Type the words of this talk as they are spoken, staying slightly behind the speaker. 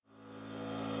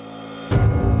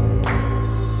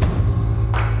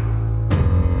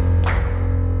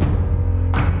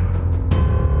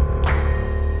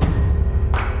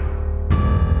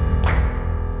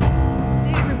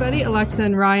Alexa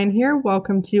and Ryan here.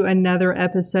 Welcome to another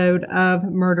episode of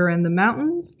Murder in the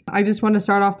Mountains. I just want to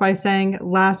start off by saying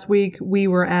last week we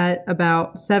were at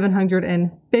about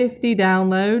 750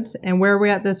 downloads. And where are we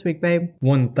at this week, babe?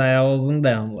 1,000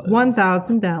 downloads.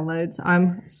 1,000 downloads.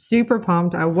 I'm super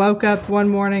pumped. I woke up one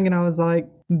morning and I was like,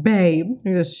 babe,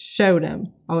 I just showed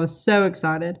him. I was so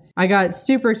excited. I got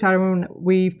super excited when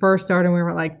we first started. We were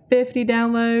at like 50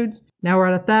 downloads. Now we're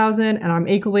at 1,000 and I'm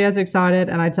equally as excited.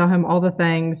 And I tell him all the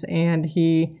things and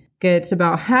he gets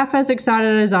about half as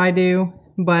excited as I do.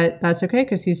 But that's okay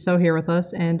because he's still here with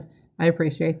us and I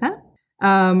appreciate that.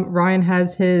 Ryan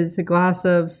has his glass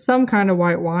of some kind of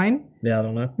white wine. Yeah, I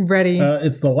don't know. Ready.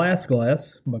 It's the last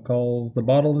glass because the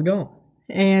bottle is gone.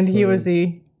 And he was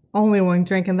the only one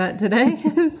drinking that today.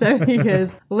 So he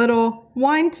is a little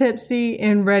wine tipsy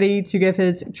and ready to give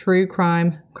his true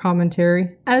crime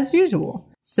commentary as usual.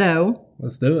 So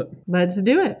let's do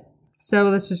it. So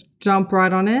let's just jump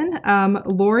right on in.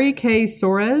 Lori K.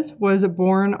 Soares was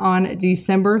born on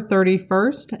December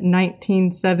 31st,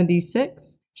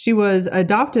 1976. She was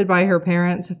adopted by her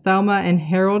parents, Thelma and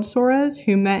Harold Soares,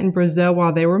 who met in Brazil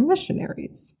while they were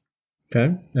missionaries.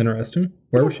 Okay, interesting.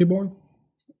 Where was she born?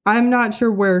 I'm not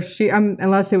sure where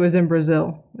unless it was in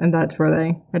Brazil, and that's where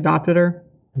they adopted her.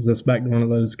 Was this back to one of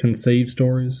those conceived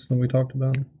stories that we talked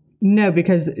about? No,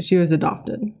 because she was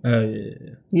adopted. Oh,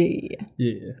 Yeah.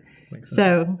 Makes sense.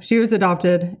 So she was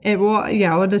adopted. I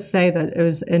would just say that it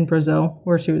was in Brazil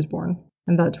where she was born,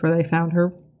 and that's where they found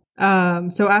her.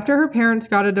 So after her parents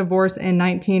got a divorce in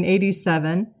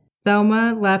 1987,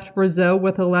 Thelma left Brazil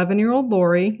with 11-year-old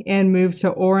Lori and moved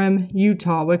to Orem,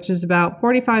 Utah, which is about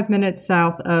 45 minutes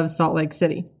south of Salt Lake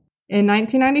City. In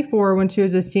 1994, when she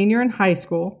was a senior in high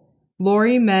school,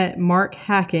 Lori met Mark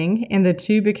Hacking and the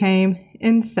two became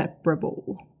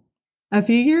inseparable. A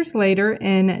few years later,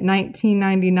 in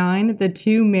 1999, the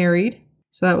two married.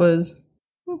 So that was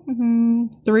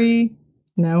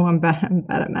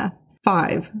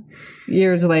 5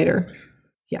 years later.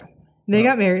 They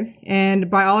got married, and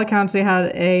by all accounts, they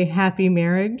had a happy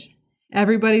marriage.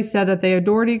 Everybody said that they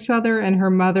adored each other, and her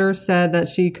mother said that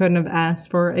she couldn't have asked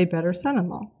for a better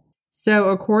son-in-law. So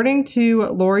according to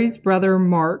Lori's brother,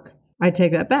 Mark, I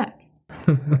take that back.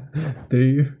 Do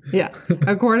you? Yeah.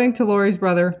 According to Lori's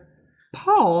brother,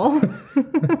 Paul,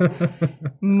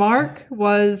 Mark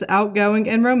was outgoing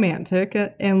and romantic,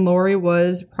 and Lori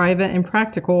was private and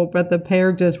practical, but the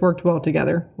pair just worked well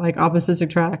together, like opposites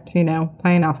attract,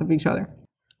 playing off of each other.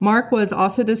 Mark was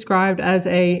also described as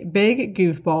a big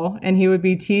goofball, and he would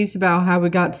be teased about how we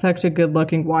got such a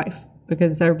good-looking wife,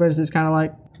 because everybody's just kind of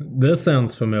like... This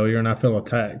sounds familiar, and I feel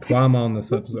attacked. Why am I on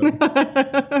this episode?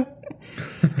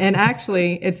 And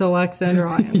actually, it's Alexa and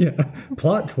Ryan. Yeah,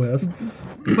 plot twist.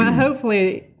 But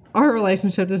hopefully, our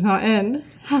relationship does not end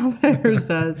how theirs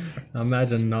does. I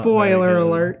imagine not. Spoiler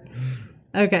alert.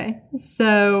 Okay,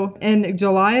 so in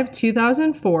July of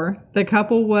 2004, the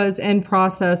couple was in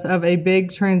process of a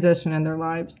big transition in their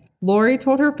lives. Lori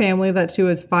told her family that she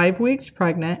was 5 weeks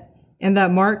pregnant and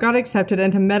that Mark got accepted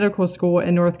into medical school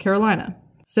in North Carolina,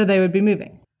 so they would be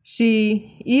moving.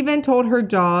 She even told her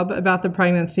job about the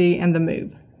pregnancy and the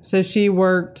move. So she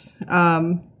worked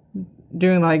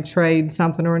doing like trade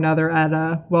something or another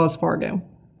at Wells Fargo.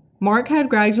 Mark had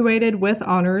graduated with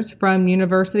honors from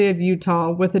University of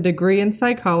Utah with a degree in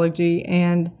psychology,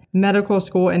 and medical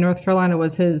school in North Carolina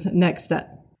was his next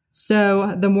step.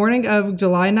 So the morning of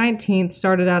July 19th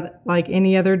started out like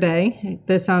any other day.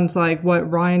 This sounds like what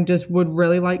Ryan just would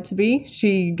really like to be.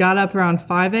 She got up around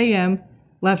 5 a.m.,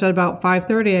 left at about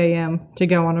 5:30 a.m. to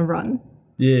go on a run.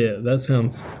 Yeah, that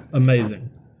sounds amazing.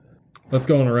 Let's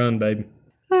go on a run, baby.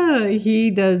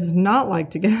 He does not like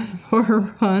to go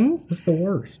for runs. It's the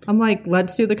worst. I'm like,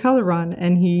 let's do the color run.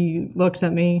 And he looks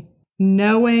at me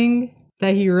knowing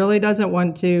that he really doesn't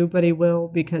want to, but he will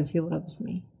because he loves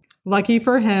me. Lucky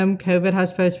for him, COVID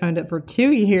has postponed it for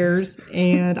 2 years,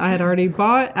 and I had already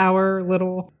bought our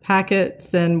little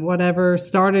packets and whatever,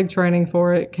 started training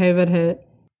for it. COVID hit,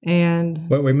 and...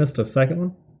 Wait, we missed a second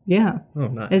one? Yeah. Oh,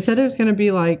 nice. It said it was going to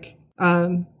be, like,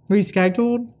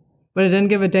 rescheduled, but it didn't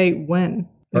give a date when.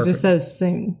 It just says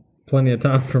soon. Plenty of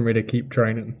time for me to keep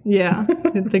training. Yeah.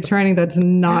 The training that's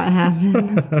not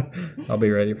happened. I'll be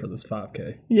ready for this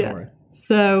 5K. Yeah.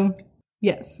 So...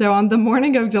 Yes. So on the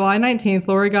morning of July 19th,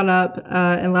 Lori got up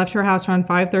and left her house around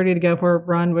 5:30 to go for a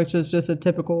run, which was just a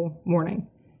typical morning.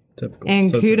 Typical. And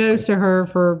so kudos typical. to her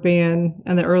for being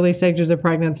in the early stages of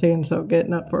pregnancy and so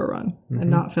getting up for a run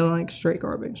and not feeling like straight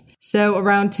garbage. So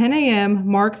around 10 a.m.,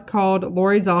 Mark called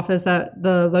Lori's office at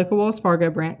the local Wells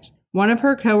Fargo branch. One of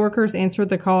her coworkers answered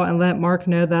the call and let Mark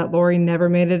know that Lori never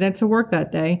made it into work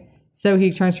that day, so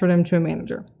he transferred him to a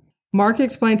manager. Mark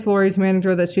explained to Lori's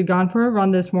manager that she'd gone for a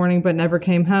run this morning but never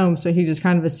came home, so he just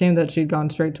kind of assumed that she'd gone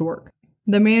straight to work.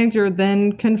 The manager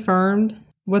then confirmed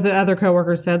what the other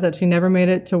coworkers said, that she never made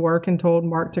it to work, and told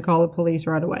Mark to call the police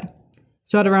right away.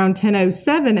 So at around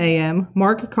 10:07 a.m.,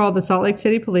 Mark called the Salt Lake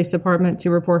City Police Department to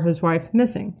report his wife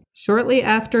missing. Shortly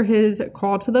after his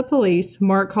call to the police,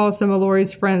 Mark called some of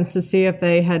Lori's friends to see if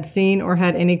they had seen or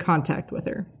had any contact with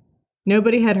her.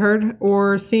 Nobody had heard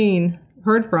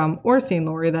from or seen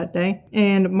Lori that day,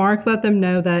 and Mark let them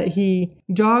know that he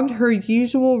jogged her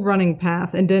usual running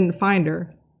path and didn't find her.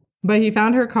 But he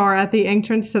found her car at the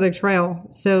entrance to the trail,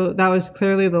 so that was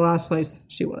clearly the last place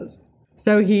she was.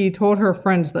 So he told her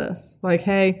friends this, like,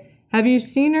 hey, have you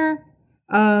seen her?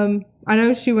 I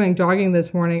know she went jogging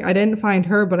this morning. I didn't find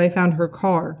her, but I found her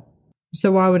car.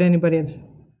 So why would anybody have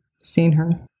seen her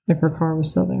if her car was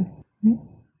still there?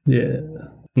 Yeah.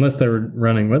 Unless they were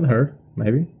running with her,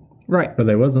 maybe. Right. But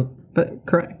they wasn't. But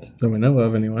correct. That we know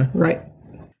of, anyway. Right.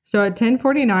 So at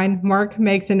 10:49, Mark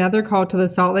makes another call to the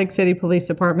Salt Lake City Police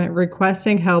Department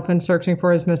requesting help in searching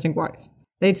for his missing wife.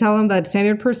 They tell him that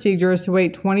standard procedure is to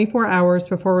wait 24 hours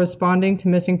before responding to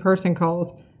missing person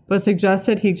calls, but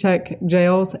suggested he check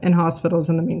jails and hospitals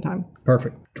in the meantime.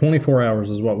 Perfect. 24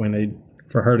 hours is what we need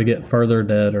for her to get further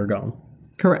dead or gone.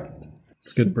 Correct.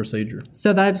 It's good procedure.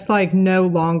 So that's like no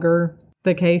longer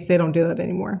the case. They don't do that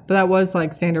anymore. But that was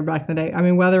like standard back in the day. I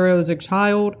mean, whether it was a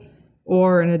child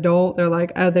or an adult, they're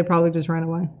like, oh, they probably just ran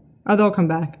away. Oh, they'll come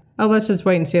back. Oh, let's just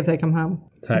wait and see if they come home.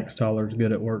 Tax dollars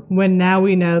good at work. When now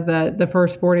we know that the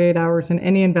first 48 hours in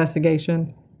any investigation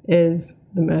is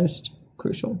the most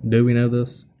crucial. Do we know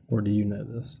this, or do you know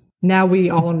this? Now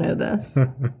we all know this.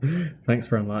 Thanks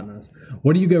for enlightening us.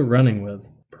 What do you go running with?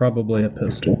 Probably a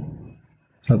pistol.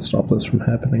 That'd stop this from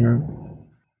happening, right?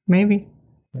 Maybe.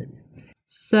 Maybe.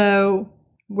 So,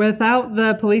 without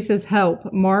the police's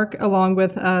help, Mark, along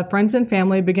with friends and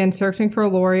family, began searching for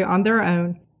Lori on their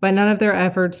own, but none of their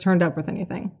efforts turned up with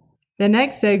anything. The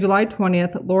next day, July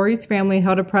 20th, Lori's family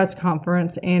held a press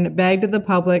conference and begged the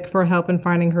public for help in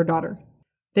finding her daughter.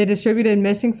 They distributed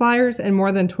missing flyers, and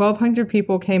more than 1,200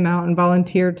 people came out and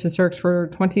volunteered to search for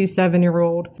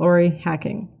 27-year-old Lori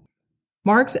Hacking.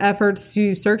 Mark's efforts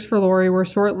to search for Lori were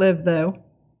short-lived, though,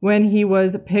 when he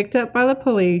was picked up by the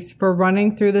police for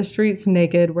running through the streets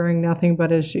naked, wearing nothing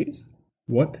but his shoes.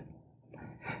 What?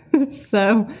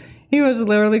 So, he was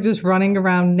literally just running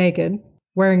around naked,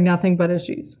 wearing nothing but his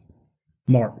shoes.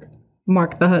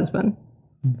 Mark, the husband.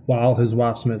 While his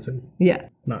wife's missing? Yeah.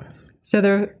 Nice. So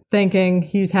they're thinking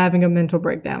he's having a mental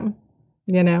breakdown.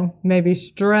 You know, maybe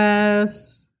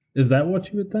stress. Is that what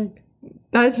you would think?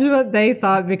 That's what they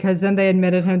thought, because then they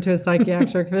admitted him to a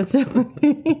psychiatric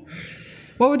facility.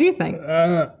 What would you think?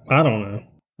 I don't know.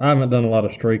 I haven't done a lot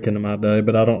of streaking in my day,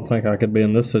 but I don't think I could be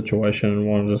in this situation and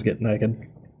want to just get naked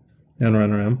and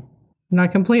run around.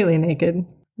 Not completely naked.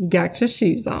 You got your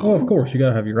shoes on. Well, of course, you got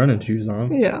to have your running shoes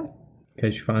on. Yeah. In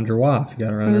case you find your wife, you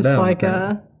got to run her Just down. like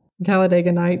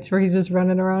Talladega Nights, where he's just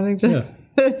running around in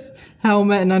just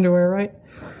helmet and underwear, right?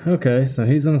 Okay, so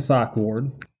he's in a psych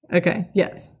ward. Okay,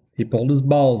 yes. He pulled his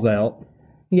balls out.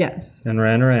 Yes. And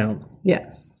ran around.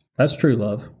 Yes. That's true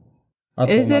love. I'd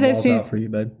Is pull it my if balls she's out for you,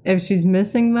 babe. If she's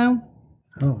missing, though?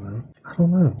 I don't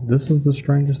know. This is the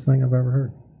strangest thing I've ever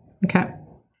heard. Okay.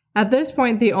 At this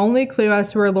point, the only clue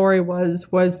as to where Lori was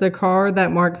the car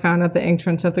that Mark found at the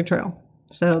entrance of the trail.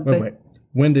 So wait.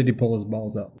 When did he pull his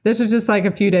balls out? This was just like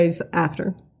a few days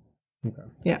after. Okay.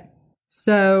 Yeah.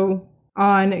 So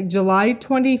on July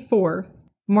 24th,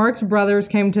 Mark's brothers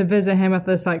came to visit him at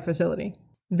the psych facility.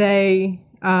 They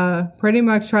pretty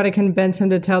much try to convince him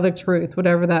to tell the truth,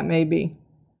 whatever that may be.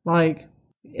 Like,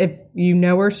 if you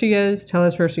know where she is, tell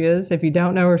us where she is. If you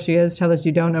don't know where she is, tell us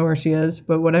you don't know where she is.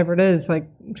 But whatever it is, like,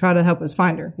 try to help us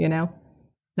find her, you know?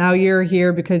 Now you're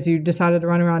here because you decided to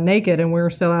run around naked and we're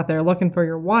still out there looking for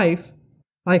your wife.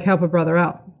 Like, help a brother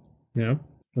out. Yeah,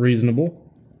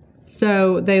 reasonable.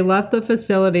 So they left the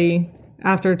facility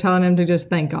after telling him to just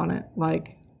think on it.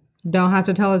 Like, don't have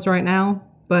to tell us right now,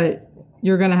 but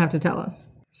you're going to have to tell us.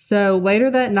 So later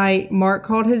that night, Mark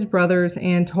called his brothers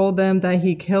and told them that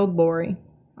he killed Lori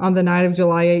on the night of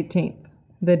July 18th,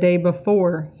 the day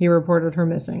before he reported her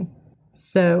missing.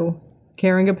 So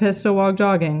carrying a pistol while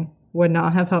jogging would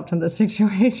not have helped in this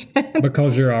situation.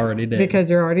 Because you're already dead. Because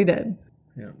you're already dead.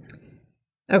 Yeah.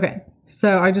 Okay,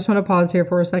 so I just want to pause here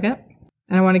for a second,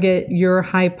 and I want to get your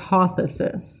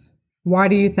hypothesis. Why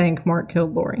do you think Mark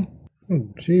killed Lori? Oh,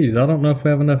 geez, I don't know if we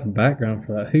have enough background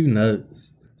for that. Who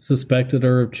knows? Suspected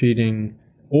her of cheating,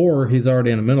 or he's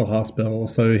already in a mental hospital,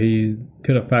 so he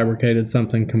could have fabricated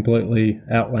something completely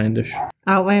outlandish.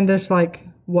 Outlandish, like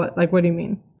what? Like, what do you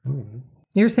mean?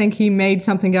 You're saying he made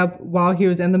something up while he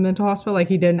was in the mental hospital, like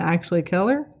he didn't actually kill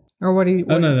her? Or what do you...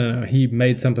 Oh, no. He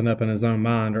made something up in his own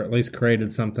mind, or at least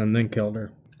created something, then killed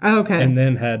her. Okay. And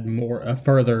then had a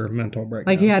further mental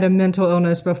breakdown. Like he had a mental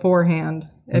illness beforehand,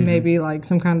 and maybe like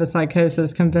some kind of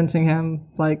psychosis convincing him,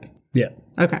 like... Yeah.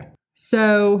 Okay.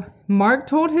 So Mark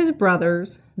told his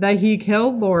brothers that he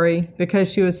killed Lori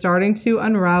because she was starting to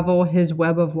unravel his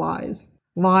web of lies.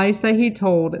 Lies that he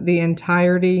told the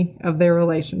entirety of their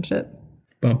relationship.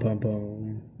 Bum, bum,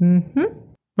 bum. Mm-hmm.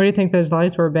 What do you think those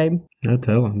lies were, babe? No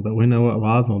telling, but we know what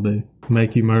lies will do.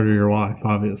 Make you murder your wife,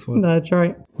 obviously. That's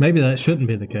right. Maybe that shouldn't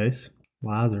be the case.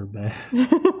 Lies are bad.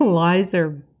 Lies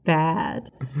are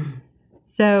bad.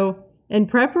 So, in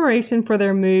preparation for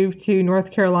their move to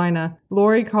North Carolina,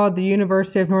 Lori called the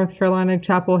University of North Carolina,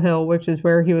 Chapel Hill, which is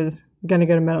where he was going to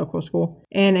go to medical school,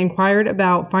 and inquired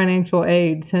about financial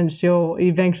aid since she'll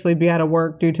eventually be out of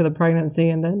work due to the pregnancy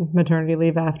and then maternity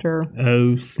leave after.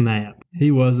 Oh, snap. He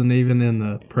wasn't even in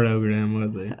the program,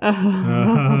 was he?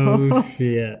 Oh,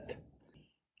 shit.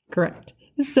 Correct.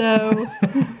 So,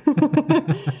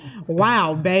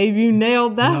 wow, babe, you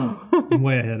nailed that. No, I'm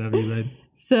way ahead of you, babe.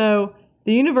 So,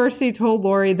 the university told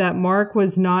Lori that Mark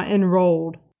was not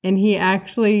enrolled, and he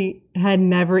actually had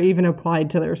never even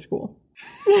applied to their school.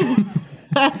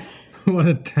 What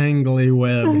a tangly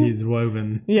web he's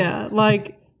woven. Yeah,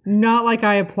 like, not like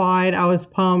I applied, I was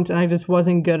pumped, and I just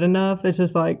wasn't good enough. It's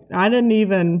just like, I didn't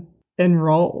even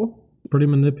enroll. Pretty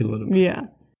manipulative. Yeah.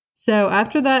 So,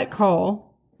 after that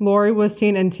call, Lori was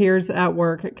seen in tears at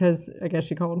work, because I guess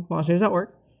she called while she was at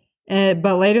work.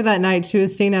 But later that night, she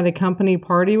was seen at a company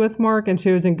party with Mark, and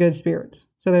she was in good spirits.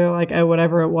 So they were like, oh,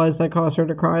 whatever it was that caused her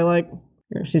to cry, like,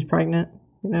 she's pregnant,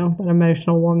 that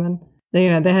emotional woman. They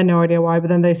had no idea why, but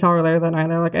then they saw her later that night,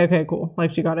 and they're like, okay, cool.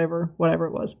 Like, she got over whatever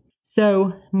it was.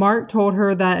 So Mark told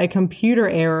her that a computer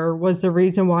error was the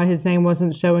reason why his name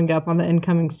wasn't showing up on the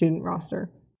incoming student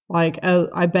roster. Like, oh,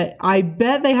 I bet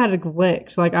they had a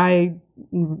glitch. Like, I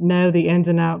know the ins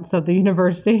and outs of the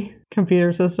university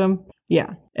computer system.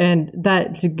 Yeah, and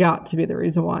that's got to be the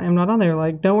reason why I'm not on there.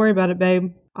 Like, don't worry about it,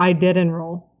 babe. I did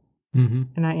enroll,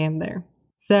 and I am there.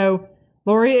 So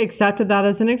Lori accepted that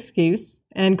as an excuse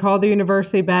and called the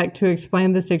university back to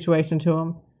explain the situation to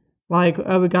him. Like,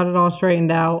 oh, we got it all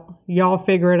straightened out. Y'all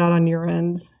figure it out on your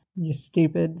ends, you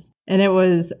stupids. And it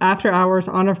was after hours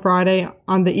on a Friday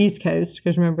on the East Coast,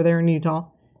 because remember, they're in Utah.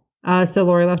 So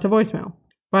Lori left a voicemail.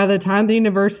 By the time the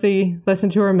university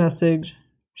listened to her message,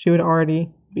 she would already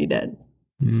be dead.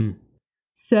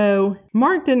 So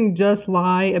Mark didn't just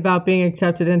lie about being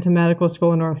accepted into medical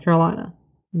school in North Carolina,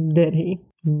 did he?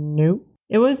 Nope.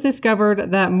 It was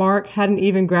discovered that Mark hadn't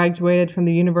even graduated from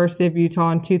the University of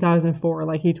Utah in 2004,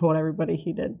 like he told everybody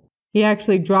he did. He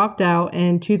actually dropped out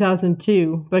in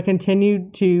 2002, but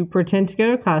continued to pretend to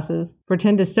go to classes,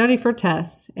 pretend to study for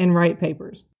tests, and write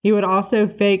papers. He would also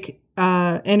fake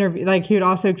he would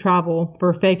also travel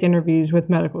for fake interviews with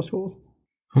medical schools.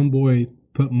 Homeboy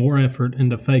put more effort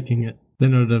into faking it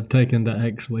than it would have taken to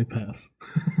actually pass.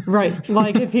 Right.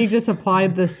 Like if he just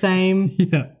applied the same.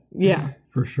 Yeah.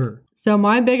 For sure. So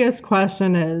my biggest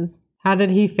question is, how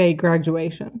did he fake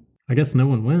graduation? I guess no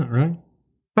one went, right?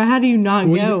 But how do you not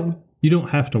go? You don't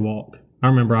have to walk. I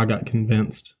remember I got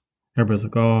convinced. Everybody's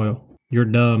like, oh, you're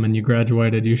dumb and you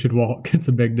graduated. You should walk. It's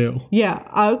a big deal. Yeah.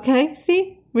 Okay.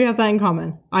 See? We have that in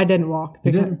common. I didn't walk.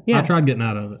 You didn't? Yeah. I tried getting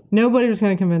out of it. Nobody was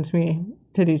going to convince me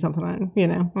to do something. I'm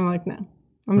like, no.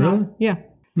 I'm really? not. Yeah.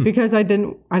 Because I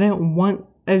didn't want,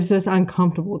 it was just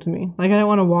uncomfortable to me. Like, I didn't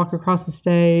want to walk across the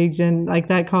stage, and like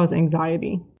that caused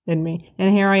anxiety in me.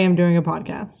 And here I am doing a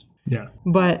podcast. Yeah.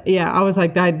 But yeah, I was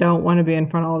like, I don't want to be in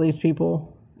front of all these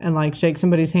people and like shake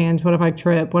somebody's hands. What if I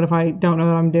trip? What if I don't know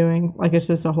what I'm doing? Like, it's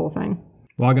just a whole thing.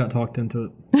 Well, I got talked into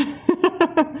it.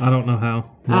 I don't know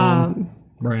how.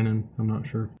 Brandon, I'm not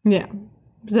sure. Yeah.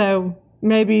 So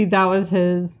maybe that was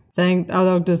his thing. Oh,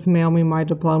 they'll just mail me my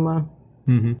diploma.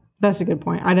 That's a good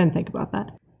point. I didn't think about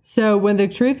that. So when the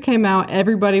truth came out,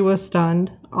 everybody was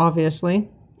stunned, obviously,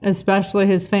 especially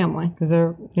his family, because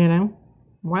they're,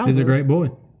 wilders. He's a great boy.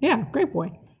 Yeah, great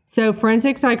boy. So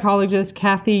forensic psychologist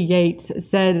Kathy Yates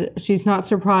said she's not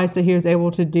surprised that he was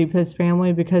able to dupe his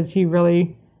family because he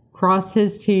really crossed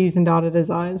his T's and dotted his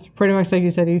I's. Pretty much like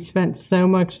you said, he spent so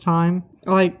much time.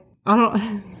 Like, I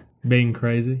don't... Being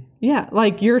crazy? Yeah,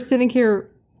 like you're sitting here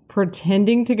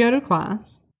pretending to go to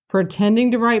class,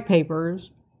 pretending to write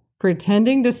papers,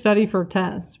 pretending to study for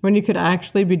tests, when you could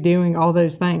actually be doing all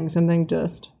those things and then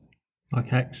just...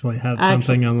 Like actually have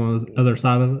something on the other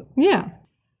side of it? Yeah.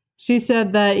 She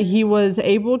said that he was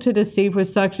able to deceive with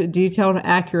such detailed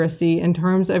accuracy in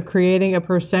terms of creating a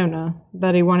persona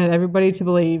that he wanted everybody to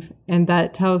believe, and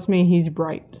that tells me he's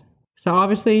bright. So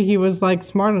obviously he was like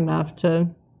smart enough to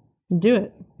do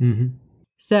it. Mm-hmm.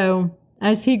 So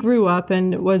as he grew up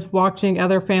and was watching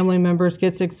other family members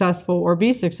get successful or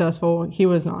be successful, he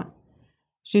was not.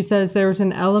 She says there was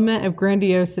an element of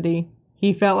grandiosity.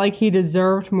 He felt like he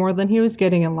deserved more than he was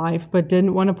getting in life, but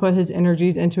didn't want to put his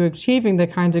energies into achieving the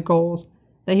kinds of goals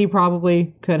that he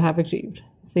probably could have achieved.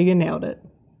 So you nailed it.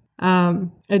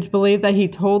 It's believed that he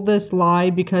told this lie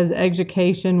because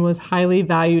education was highly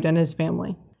valued in his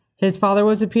family. His father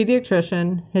was a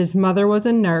pediatrician, his mother was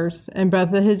a nurse, and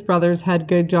both of his brothers had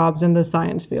good jobs in the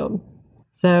science field.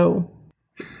 So...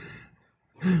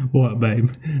 What,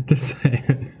 babe? Just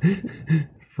saying.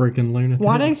 Freaking lunatic.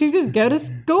 Why didn't you just go to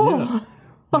school? Yeah.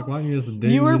 Like, why don't you just do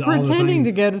You were all the pretending to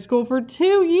things? go to school for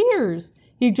 2 years.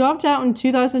 He dropped out in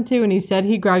 2002 and he said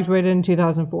he graduated in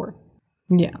 2004.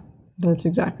 Yeah, that's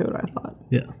exactly what I thought.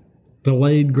 Yeah.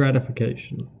 Delayed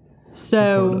gratification. Part of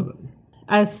So, it.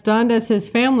 as stunned as his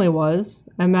family was,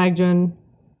 imagine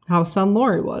how stunned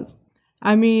Lori was.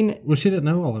 I mean, Well, she didn't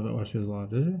know all of it while she was alive,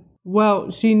 did she? well,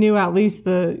 she knew at least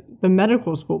the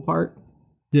medical school part.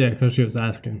 Yeah, because she was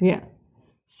asking. Yeah.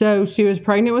 So she was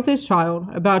pregnant with his child,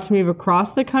 about to move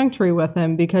across the country with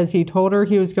him because he told her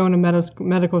he was going to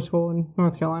medical school in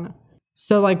North Carolina.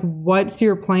 So, like, what's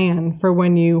your plan for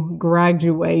when you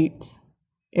graduate,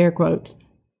 air quotes,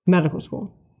 medical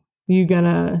school? You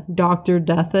gonna Dr.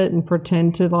 Death it and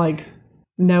pretend to, like,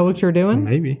 know what you're doing?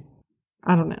 Maybe.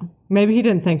 I don't know. Maybe he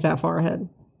didn't think that far ahead.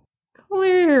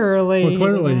 Clearly. Well,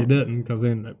 clearly he didn't. didn't, because he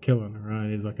ended up killing her, right?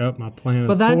 He's like, oh, my plan is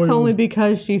But that's foiled. only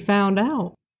because she found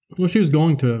out. Well, she was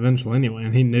going to eventually anyway,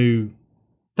 and he knew.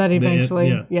 That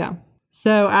eventually, yeah.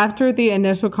 So after the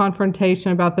initial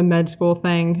confrontation about the med school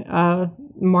thing,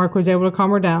 Mark was able to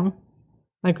calm her down,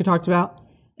 like we talked about.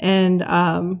 And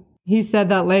he said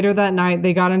that later that night,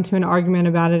 they got into an argument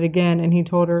about it again, and he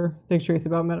told her the truth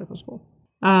about medical school.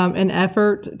 An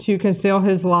effort to conceal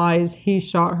his lies, he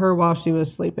shot her while she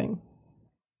was sleeping,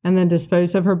 and then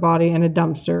disposed of her body in a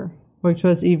dumpster, which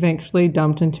was eventually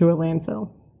dumped into a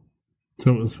landfill.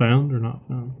 So it was found or not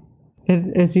found?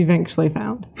 It is eventually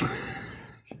found.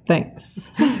 Thanks.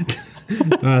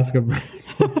 Ask him.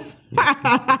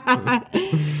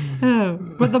 Oh,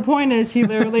 but the point is, he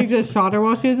literally just shot her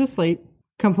while she was asleep,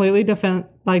 completely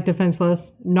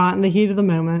defenseless, not in the heat of the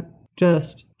moment,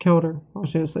 just killed her while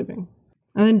she was sleeping,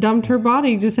 and then dumped her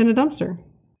body just in a dumpster.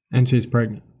 And she's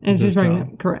pregnant. And with she's his pregnant,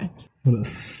 child. correct? What a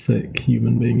sick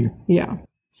human being. Yeah.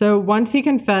 So once he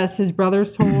confessed, his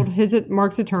brothers told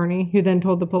Mark's attorney, who then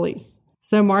told the police.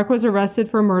 So Mark was arrested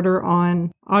for murder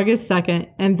on August 2nd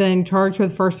and then charged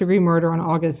with first-degree murder on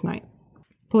August 9th.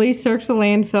 Police searched the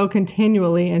landfill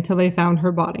continually until they found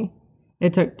her body.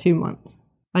 It took 2 months.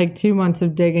 Like 2 months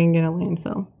of digging in a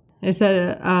landfill. It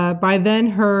said by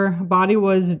then her body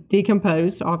was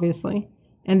decomposed, obviously,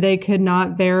 and they could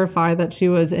not verify that she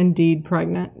was indeed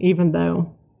pregnant, even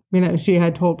though, she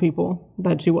had told people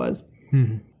that she was.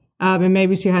 Mm-hmm. And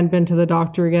maybe she hadn't been to the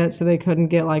doctor yet, so they couldn't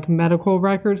get, like, medical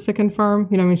records to confirm.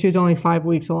 She was only 5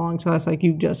 weeks along, so that's like,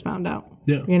 you just found out.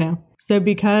 Yeah. So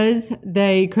because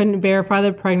they couldn't verify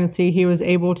the pregnancy, he was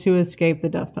able to escape the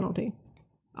death penalty.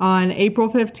 On April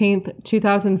 15th,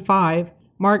 2005,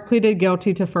 Mark pleaded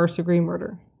guilty to first-degree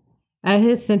murder. At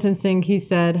his sentencing, he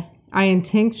said, I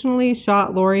intentionally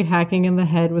shot Lori Hacking in the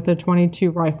head with a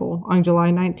 .22 rifle on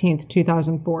July 19th,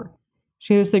 2004.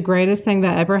 She was the greatest thing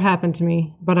that ever happened to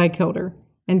me, but I killed her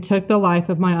and took the life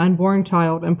of my unborn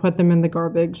child and put them in the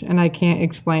garbage, and I can't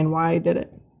explain why I did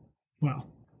it. Wow.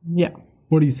 Yeah.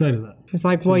 What do you say to that? It's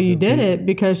like, well, you did it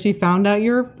because she found out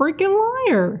you're a freaking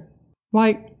liar.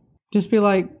 Like, just be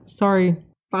like, sorry,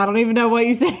 I don't even know what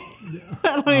you say. Yeah.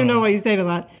 I don't even know what you say to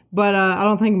that. But I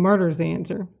don't think murder's the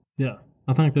answer. Yeah.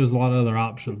 I think there's a lot of other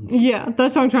options. Yeah,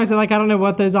 that's what I'm trying to say. Like, I don't know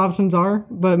what those options are,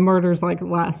 but murder's, like,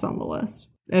 last on the list.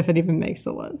 If it even makes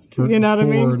the list. You know what I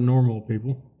mean? For normal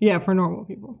people. Yeah, for normal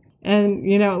people. And,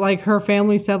 like, her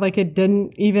family said, like, it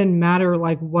didn't even matter,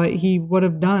 like, what he would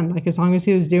have done. Like, as long as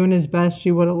he was doing his best,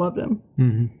 she would have loved him.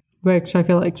 Mm-hmm. Which I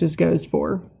feel like just goes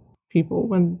for people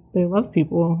when they love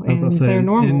people and they're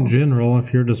normal. In general,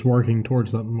 if you're just working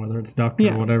towards something, whether it's doctor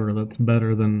Yeah. or whatever, that's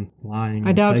better than lying.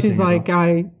 I doubt she's like,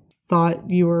 I thought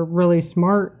you were really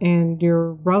smart and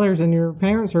your brothers and your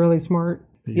parents are really smart.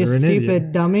 But You you're an stupid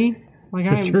idiot. dummy. Like,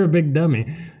 But you're a big dummy,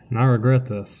 and I regret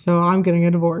this. So I'm getting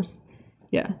a divorce.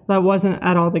 Yeah, that wasn't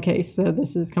at all the case. So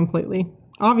this is completely,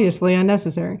 obviously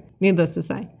unnecessary, needless to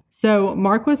say. So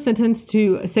Mark was sentenced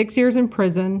to 6 years in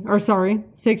prison,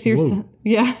 6 years. Whoa.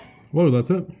 Yeah. Whoa, that's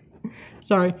it?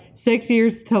 Sorry, 6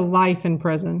 years to life in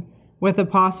prison with a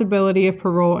possibility of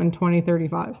parole in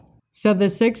 2035. So the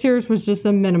 6 years was just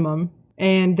the minimum,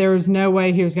 and there was no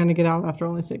way he was going to get out after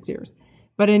only 6 years.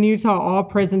 But in Utah, all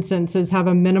prison sentences have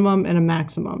a minimum and a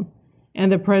maximum,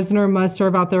 and the prisoner must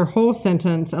serve out their whole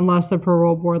sentence unless the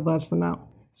parole board lets them out.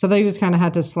 So they just kind of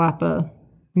had to slap a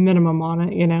minimum on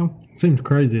it, you know? Seems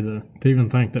crazy to even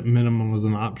think that minimum was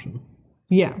an option.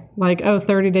 Yeah, like,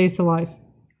 30 days to life.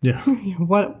 Yeah.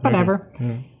 Whatever.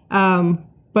 Okay. Yeah.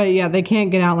 But yeah, they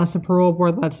can't get out unless the parole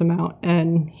board lets him out,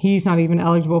 and he's not even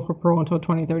eligible for parole until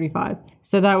 2035.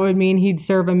 So that would mean he'd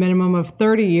serve a minimum of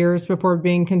 30 years before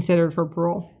being considered for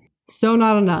parole. Still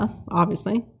not enough,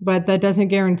 obviously, but that doesn't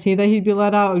guarantee that he'd be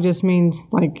let out. It just means,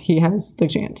 like, he has the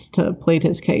chance to plead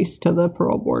his case to the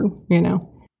parole board, you know?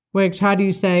 Which, how do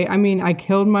you say, I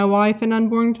killed my wife and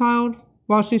unborn child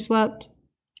while she slept?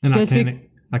 And I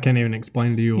can't even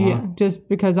explain to you why. Yeah, just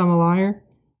because I'm a liar.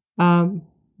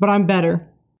 But I'm better.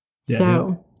 Yeah,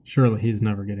 so surely he's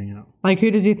never getting out. Like, who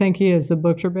does he think he is? The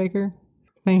butcher baker?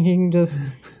 Think he can just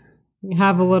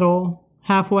have a little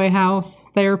halfway house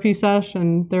therapy sesh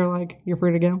and they're like, you're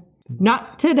free to go?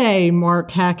 Not today, Mark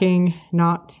Hacking.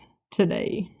 Not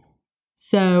today.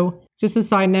 So, just a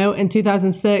side note, in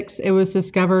 2006, it was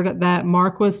discovered that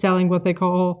Mark was selling what they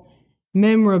call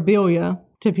memorabilia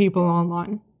to people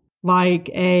online, like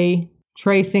a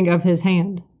tracing of his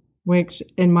hand, which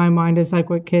in my mind is like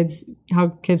how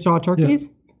kids draw turkeys.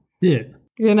 Yeah.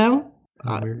 You know?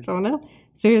 I don't know.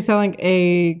 So he was selling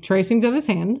a tracings of his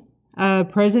hand, a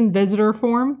prison visitor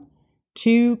form,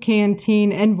 2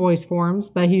 canteen invoice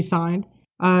forms that he signed,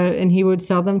 and he would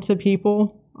sell them to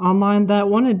people online that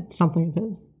wanted something of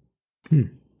his.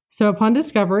 So upon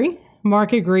discovery,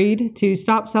 Mark agreed to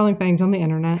stop selling things on the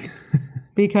internet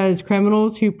because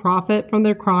criminals who profit from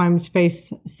their crimes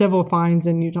face civil fines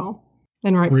in Utah.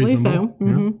 And rightfully so.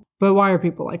 Yeah. But why are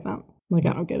people like that? Like,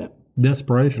 I don't get it.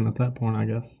 Desperation at that point, I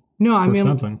guess. No, I mean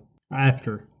something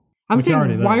after. I'm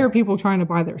saying, why are people trying to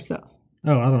buy their stuff?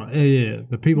 Oh, I don't know. Yeah.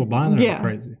 The people buying it are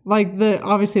crazy. Like,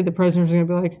 obviously the prisoners are going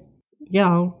to be like,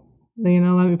 yeah,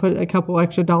 let me put a couple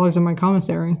extra dollars in my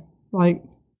commissary. Like,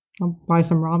 I'll buy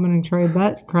some ramen and trade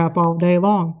that crap all day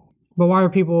long. But why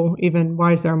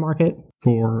is there a market?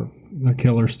 For the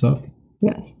killer stuff?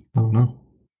 Yes. I don't know.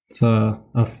 It's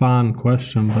a fine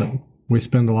question, but we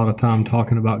spend a lot of time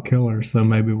talking about killers, so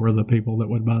maybe we're the people that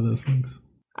would buy those things.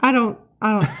 I don't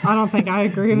think I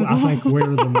agree with that. I think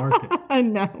we're the market.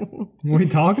 No. We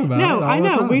talk about it. No, I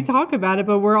know. We talk about it,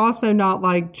 but we're also not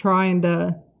like trying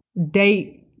to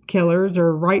date killers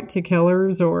or write to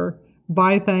killers or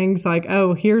buy things like,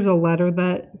 oh, here's a letter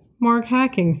that Mark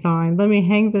Hacking signed. Let me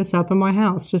hang this up in my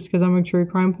house just because I'm a true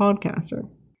crime podcaster.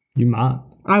 You might.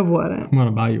 I wouldn't. I'm going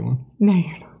to buy you one. No,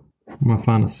 you're not. I'm going to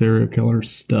find a serial killer's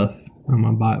stuff. I'm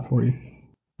going to buy it for you.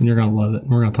 And you're going to love it.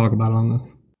 We're going to talk about it on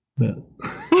this bit.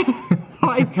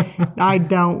 I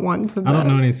don't want to know. I don't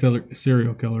know any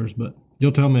serial killers, but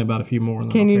you'll tell me about a few more.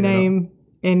 Can you name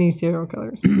any serial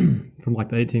killers? From like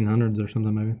the 1800s or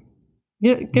something, maybe.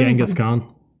 Yeah, Genghis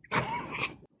Khan.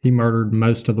 He murdered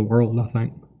most of the world, I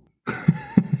think.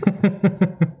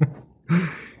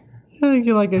 I think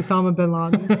you like Osama bin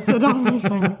Laden, Saddam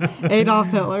Hussein, Adolf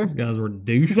Hitler. These guys were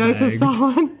douchebags. Joseph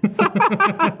Stalin.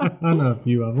 I know a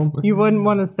few of them. You wouldn't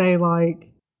want to say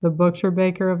like the butcher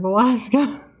baker of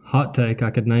Alaska. Hot take,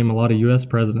 I could name a lot of U.S.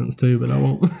 presidents too, but I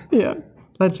won't. Yeah,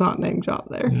 let's not name drop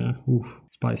there. Yeah, oof,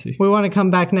 spicy. We want to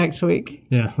come back next week.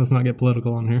 Yeah, let's not get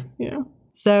political on here. Yeah.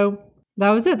 So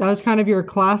that was it. That was kind of your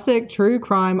classic true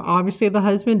crime. Obviously, the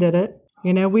husband did it.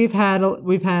 We've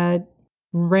had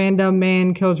random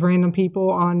man kills random people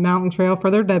on mountain trail for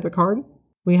their debit card.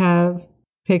 We have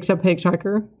picks up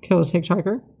hitchhiker, kills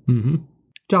hitchhiker. Mm-hmm.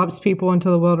 Drops people into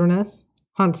the wilderness,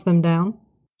 hunts them down.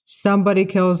 Somebody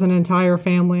kills an entire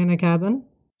family in a cabin.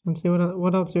 Let's see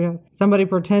what else we have. Somebody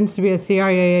pretends to be a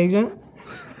CIA agent.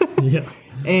 Yeah.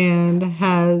 And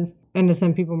has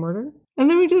innocent people murdered. And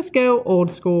then we just go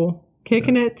old school,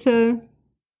 kicking it to...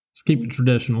 Just keep it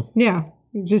traditional. Yeah.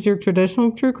 Just your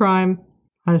traditional true crime.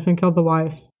 Husband killed the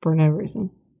wife for no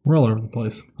reason. We're all over the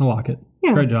place. I like it.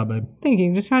 Yeah. Great job, babe. Thank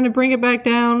you. Just trying to bring it back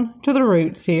down to the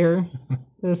roots here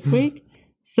this week.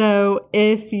 So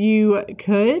if you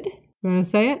could, you want to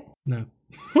say it? No.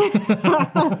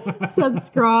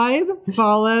 Subscribe,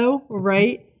 follow,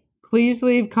 rate. Please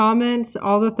leave comments,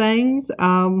 all the things.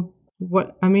 I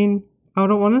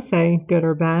don't want to say good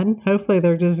or bad. Hopefully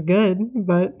they're just good,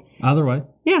 but... Either way.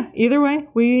 Yeah, either way.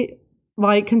 We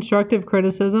like constructive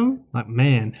criticism. Like,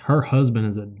 man, her husband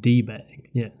is a D-bag.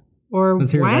 Yeah. Or,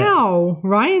 wow,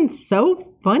 Ryan's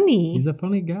so funny. He's a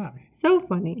funny guy. So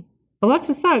funny.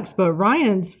 Alexa sucks, but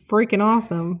Ryan's freaking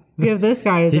awesome. Give this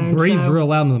guy his He own breathes show. real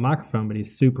loud in the microphone, but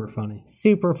he's super funny.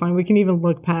 Super fun. We can even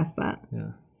look past that.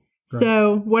 Yeah.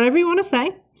 So whatever you want to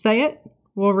say it.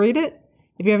 We'll read it.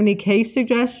 If you have any case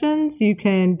suggestions, you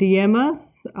can DM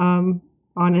us on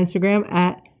Instagram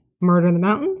at Murder in the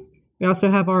Mountains. We also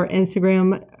have our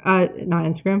Facebook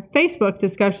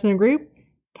discussion group.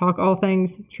 Talk all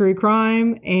things true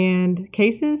crime and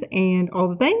cases and all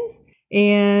the things.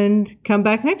 And come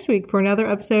back next week for another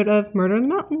episode of Murder in the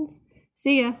Mountains.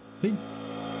 See ya. Peace.